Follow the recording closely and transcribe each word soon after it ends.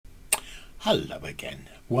Hello again.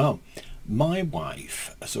 Well, my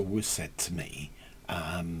wife has always said to me,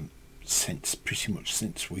 since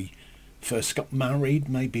we first got married,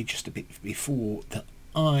 maybe just a bit before, that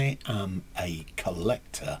I am a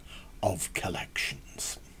collector of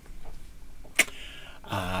collections.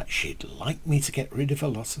 She'd like me to get rid of a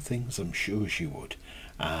lot of things, I'm sure she would.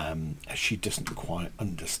 She doesn't quite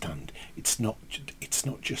understand. It's not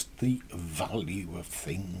just the value of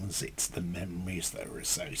things, it's the memories that are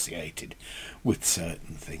associated with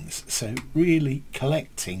certain things. So really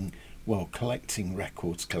collecting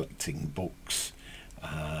records, collecting books,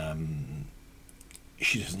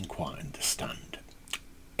 she doesn't quite understand.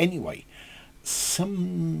 Anyway,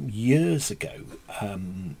 some years ago, I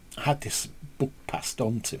had this book passed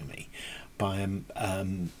on to me by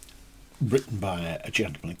written by a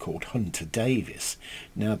gentleman called Hunter Davies.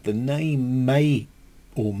 Now, the name may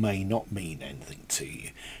or may not mean anything to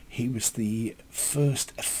you. He was the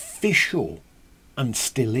first official, and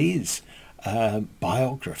still is,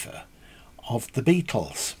 biographer of the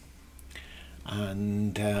Beatles.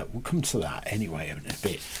 And we'll come to that anyway in a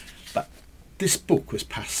bit. But this book was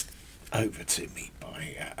passed over to me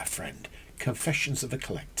by a friend, Confessions of a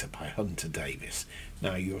Collector by Hunter Davies.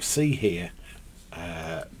 Now, you'll see here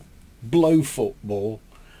Blow Football,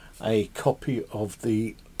 a copy of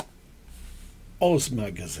the Oz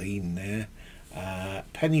magazine there,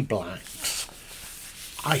 Penny Blacks.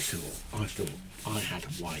 I thought I had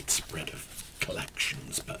a widespread of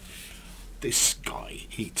collections, but this guy,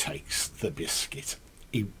 he takes the biscuit.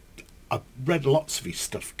 I've read lots of his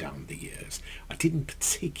stuff down the years. I didn't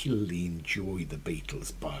particularly enjoy the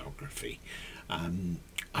Beatles biography.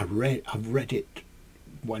 I've read it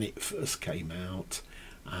when it first came out,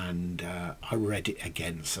 and I read it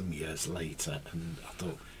again some years later, and I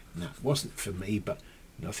thought, no, it wasn't for me. But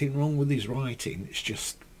nothing wrong with his writing. It's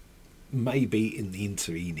just maybe in the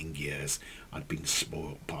intervening years I'd been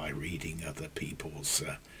spoilt by reading other people's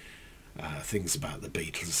things about the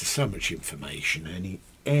Beatles. There's so much information.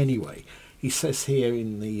 Anyway, he says here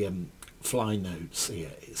in the fly notes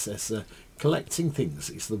here, it says, collecting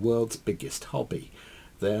things is the world's biggest hobby.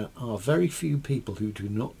 There are very few people who do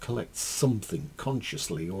not collect something,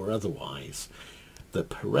 consciously or otherwise. The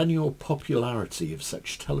perennial popularity of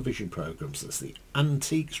such television programmes as the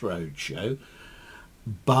Antiques Roadshow,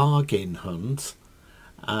 Bargain Hunt,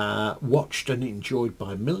 watched and enjoyed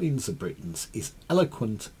by millions of Britons, is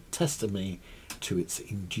eloquent testimony to its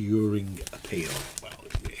enduring appeal. Well,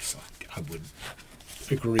 yes, I would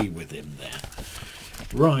agree with him there.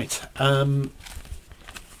 Right,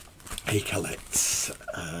 he collects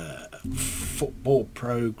football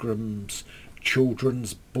programmes,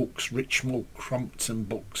 children's books, Richmond Crompton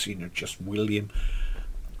books, just William.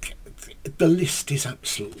 The list is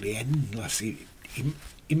absolutely endless.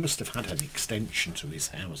 He must have had an extension to his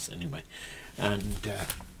house anyway. And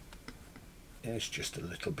there's just a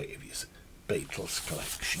little bit of his Beatles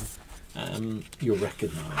collection. You'll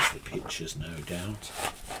recognise the pictures, no doubt.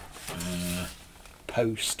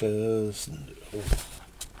 Posters and all.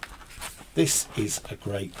 This is a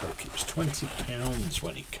great book. It was £20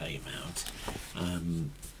 when it came out,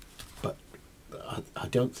 but I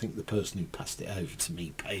don't think the person who passed it over to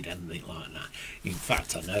me paid anything like that. In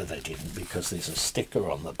fact, I know they didn't, because there's a sticker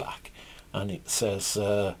on the back and it says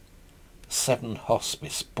 7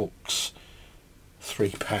 hospice books,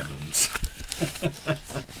 £3.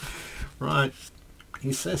 Right,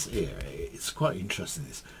 he says here, it's quite interesting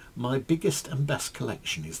this. My biggest and best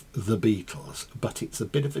collection is the Beatles, but it's a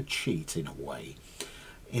bit of a cheat in a way,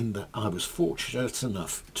 in that I was fortunate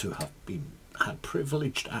enough to have had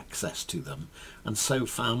privileged access to them, and so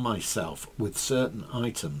found myself with certain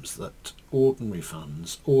items that ordinary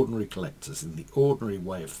fans, ordinary collectors in the ordinary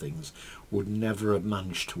way of things would never have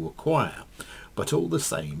managed to acquire. But all the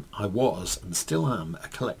same, I was and still am a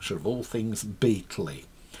collector of all things Beatley.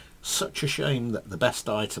 Such a shame that the best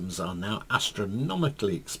items are now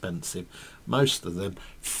astronomically expensive, most of them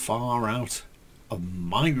far out of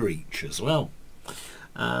my reach as well.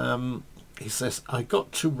 He says, I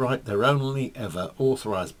got to write their only ever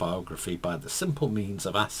authorised biography by the simple means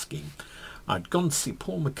of asking. I'd gone to see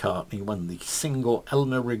Paul McCartney when the single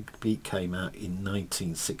Eleanor Rigby came out in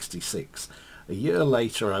 1966. A year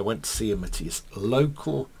later I went to see him at his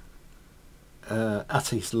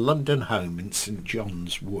London home in St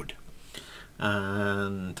John's Wood,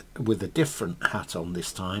 and with a different hat on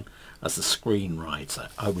this time as a screenwriter.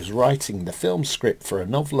 I was writing the film script for a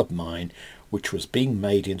novel of mine which was being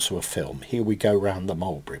made into a film, Here We Go Round the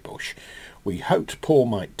Mulberry Bush. We hoped Paul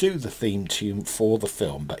might do the theme tune for the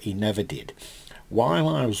film, but he never did. While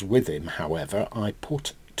I was with him, however, I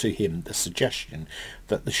put to him the suggestion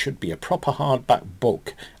that there should be a proper hardback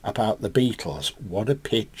book about the Beatles. What a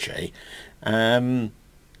pitch, eh?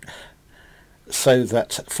 So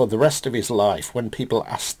that for the rest of his life, when people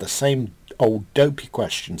asked the same old dopey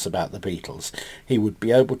questions about the Beatles, he would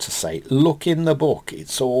be able to say, look in the book,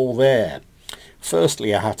 it's all there.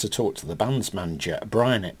 Firstly, I had to talk to the band's manager,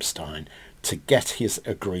 Brian Epstein, to get his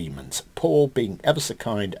agreement. Paul, being ever so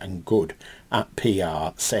kind and good at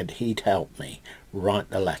PR, said he'd help me write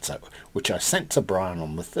the letter, which I sent to Brian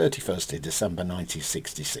on the 31st of December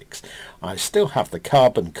 1966. I still have the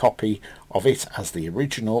carbon copy of it, as the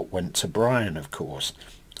original went to Brian, of course.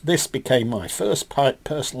 This became my first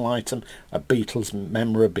personal item of Beatles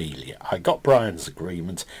memorabilia. I got Brian's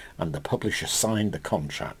agreement and the publisher signed the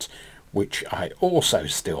contract, which I also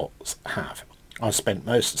still have. I spent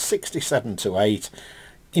most of 67 to 8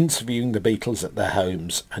 interviewing the Beatles at their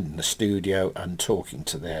homes and in the studio and talking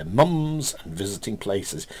to their mums and visiting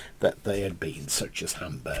places that they had been, such as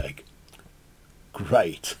Hamburg.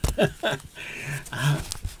 Great. The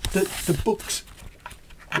book's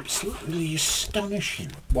absolutely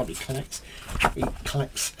astonishing what he collects. He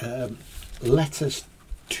collects letters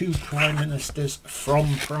to Prime Ministers,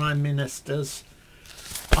 from Prime Ministers.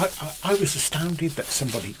 I was astounded that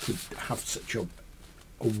somebody could have such a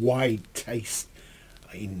wide taste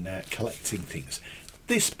in collecting things.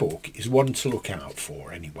 This book is one to look out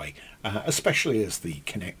for anyway, especially as the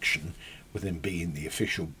connection with him being the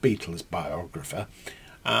official Beatles biographer.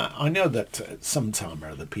 I know that sometime or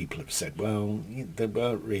other people have said, well, they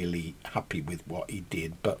weren't really happy with what he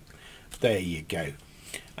did, but there you go.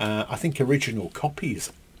 I think original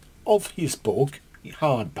copies of his book,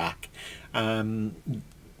 hardback,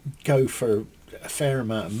 go for a fair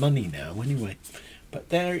amount of money now anyway. But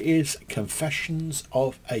there is Confessions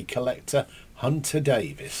of a Collector, Hunter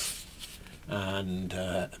Davies. And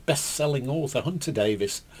best-selling author Hunter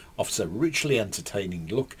Davies offers a richly entertaining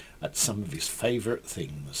look at some of his favourite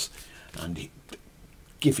things. And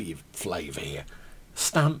give you flavour here.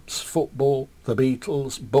 Stamps, football, the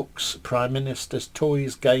Beatles, books, Prime Ministers,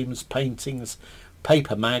 toys, games, paintings,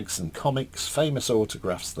 paper mags and comics, famous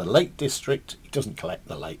autographs, the Lake District. He doesn't collect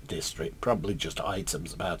the Lake District, probably just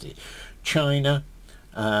items about it. China,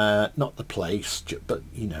 not the place, but,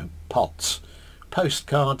 you know, pots.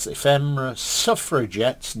 Postcards, ephemera,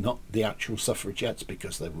 suffragettes, not the actual suffragettes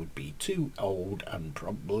because they would be too old and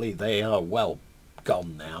probably they are well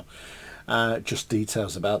gone now. Just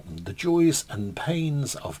details about them. The joys and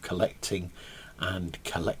pains of collecting and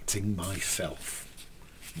collecting myself.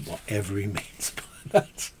 Whatever he means by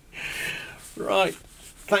that. Right,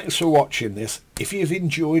 thanks for watching this. If you've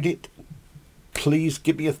enjoyed it, please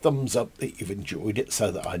give me a thumbs up that you've enjoyed it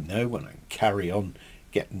so that I know when I carry on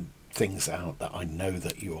getting things out that I know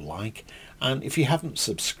that you'll like. And if you haven't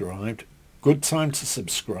subscribed, good time to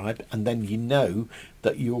subscribe, and then you know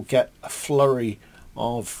that you'll get a flurry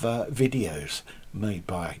of videos made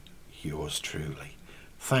by yours truly.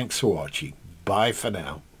 Thanks for watching. Bye for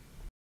now.